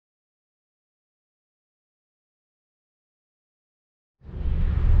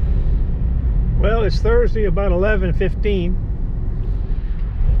Well, it's Thursday, about 11:15.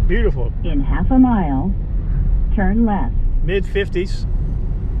 Beautiful. In half a mile, turn left. Mid-50s.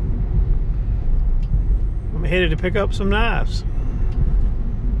 I'm headed to pick up some knives.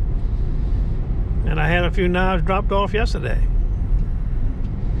 And I had a few knives dropped off yesterday.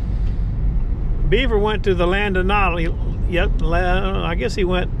 Beaver went to the land of Nod. I guess he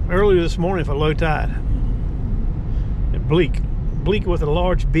went earlier this morning for low tide. And Bleak with a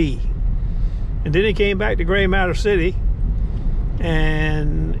large B. And then he came back to Gray Matter City,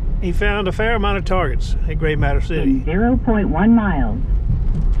 and he found a fair amount of targets at Gray Matter City. In 0.1 miles,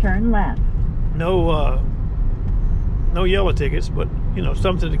 turn left. No yellow tickets, but you know,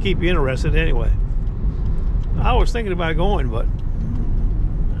 something to keep you interested anyway. I was thinking about going, but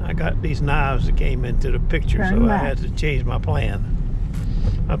I got these knives that came into the picture, turn so left. I had to change my plan.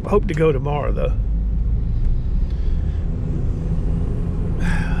 I hope to go tomorrow, though.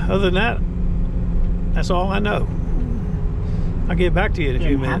 Other than that, that's all I know. I'll get back to you in a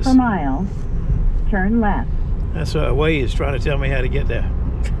few minutes. In half a mile, turn left. That's what Wade is trying to tell me how to get there.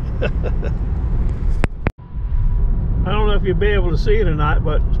 I don't know if you'll be able to see it or not,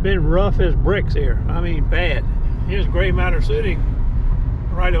 but it's been rough as bricks here. I mean, bad. Here's Gray Matter City,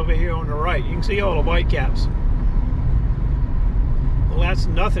 right over here on the right. You can see all the white caps. Well, that's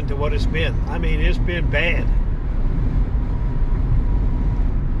nothing to what it's been. I mean, it's been bad.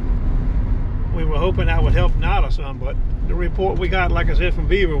 We were hoping that would help Nada some, but the report we got, like I said, from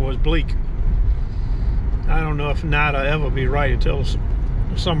Beaver was bleak. I don't know if Nada ever be right until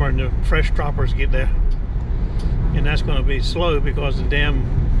summer and the fresh droppers get there. And that's going to be slow because the damn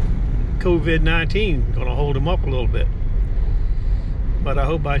COVID-19 is going to hold them up a little bit. But I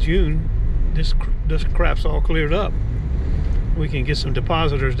hope by June, this crap's all cleared up. We can get some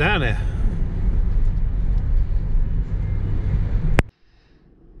depositors down there.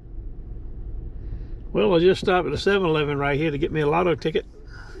 Well, I just stopped at a 7-Eleven right here to get me a lotto ticket.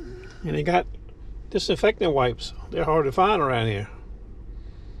 And they got disinfectant wipes. They're hard to find around here.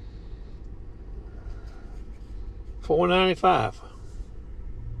 $4.95.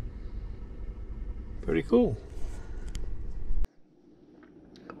 Pretty cool.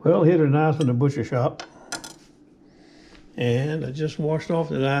 Well, here are the knives from the butcher shop. And I just washed off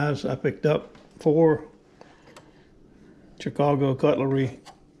the knives. I picked up 4 Chicago cutlery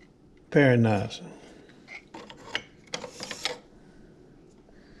paring knives.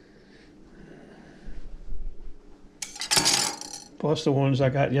 Plus the ones I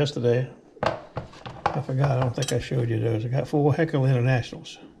got yesterday. I forgot, I don't think I showed you those. I got 4 Heckle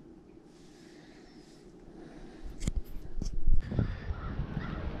Internationals.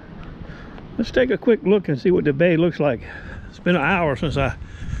 Let's take a quick look and see what the bay looks like. It's been an hour since I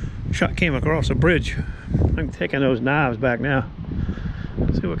came across a bridge. I'm taking those knives back now.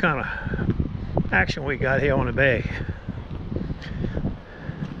 See what kind of action we got here on the bay.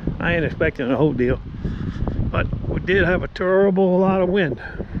 I ain't expecting the whole deal, but we did have a terrible lot of wind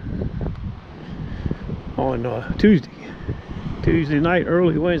on Tuesday night,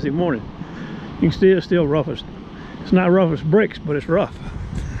 early Wednesday morning. You can see it's still rough as, it's not rough as bricks, but it's rough.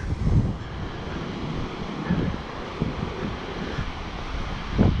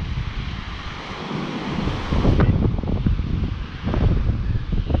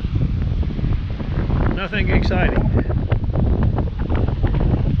 Nothing exciting.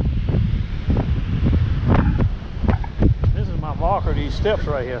 This is my marker, these steps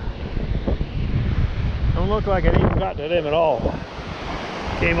right here. Don't look like it even got to them at all.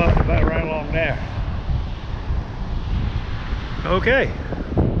 Came up about right along there. Okay.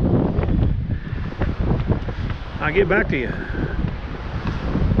 I'll get back to you.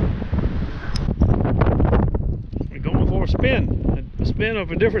 We're going for a spin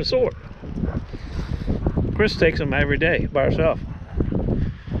of a different sort. Chris takes them every day by herself,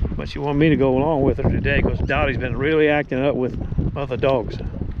 but she wanted me to go along with her today because Dottie's been really acting up with other dogs.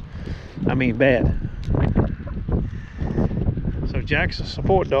 I mean bad. So Jack's a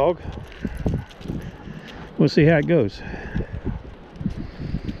support dog. We'll see how it goes.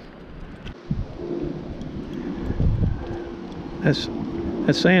 That's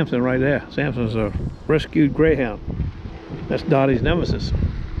Samson right there. Samson's a rescued greyhound. That's Dottie's nemesis.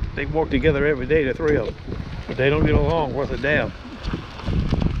 They work together every day, the 3 of them. But they don't get along worth a damn.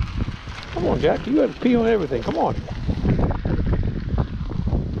 Come on, Jack. You got to pee on everything. Come on.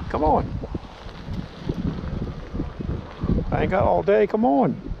 Come on. I ain't got all day. Come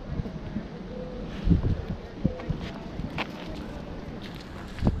on.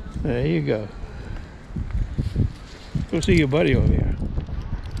 There you go. Go see your buddy over here.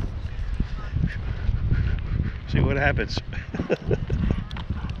 See what happens.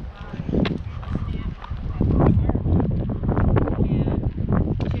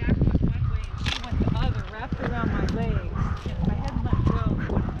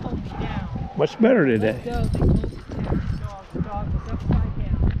 Much better today.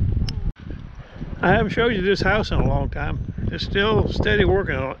 I haven't showed you this house in a long time. It's still steady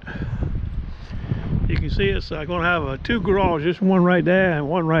working on it. You can see it's going to have two garages, one right there and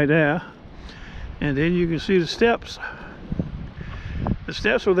one right there. And then you can see the steps. The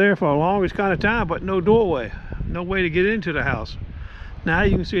steps were there for the longest kind of time, but no doorway, no way to get into the house. Now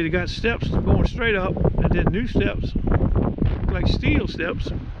you can see they got steps going straight up, and then new steps, like steel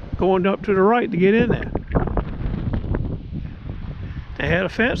steps, going up to the right to get in there. They had a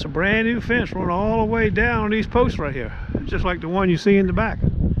fence, a brand new fence, running all the way down these posts right here, just like the one you see in the back.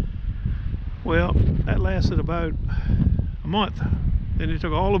 Well, that lasted about a month. Then they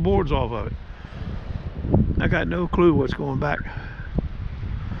took all the boards off of it. I got no clue what's going back.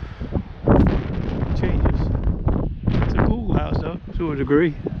 Changes. It's a cool house though, to a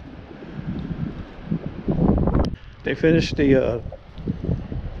degree. They finished the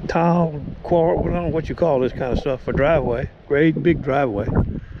tile quarry, I don't know what you call this kind of stuff, for driveway. Great big driveway.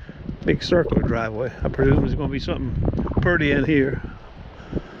 Big circular driveway. I presume there's going to be something pretty in here.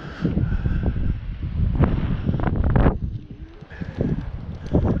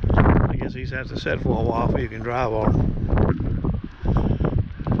 I guess these have to set for a while before you can drive on them.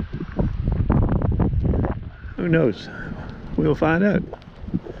 Who knows? We'll find out.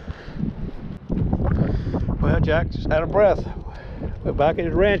 Well, Jack just out of breath. We're back at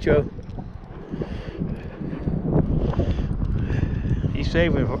his rancho. He's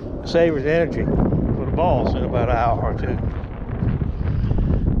saving his energy for the balls in about an hour or two.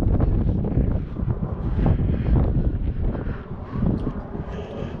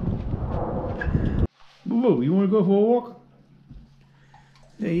 Boo, you want to go for a walk?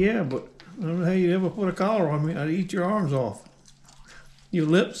 Yeah, but I don't know how you'd ever put a collar on me. I'd eat your arms off. Your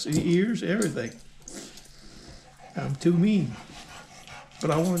lips, your ears, everything. I'm too mean. But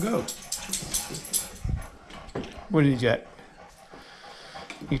I want to go. What is Jack?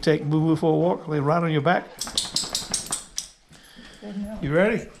 You take Boo Boo for a walk, lay right on your back. You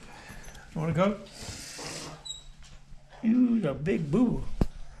ready? You want to go? You're a big boo.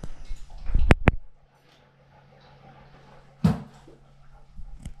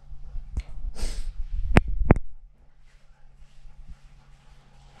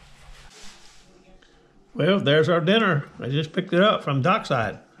 Well, there's our dinner. I just picked it up from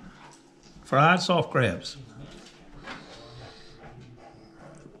dockside. Fried soft crabs.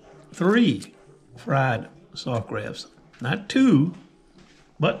 3 fried soft crabs. Not 2,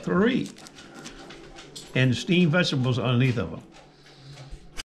 but 3. And steamed vegetables underneath of them.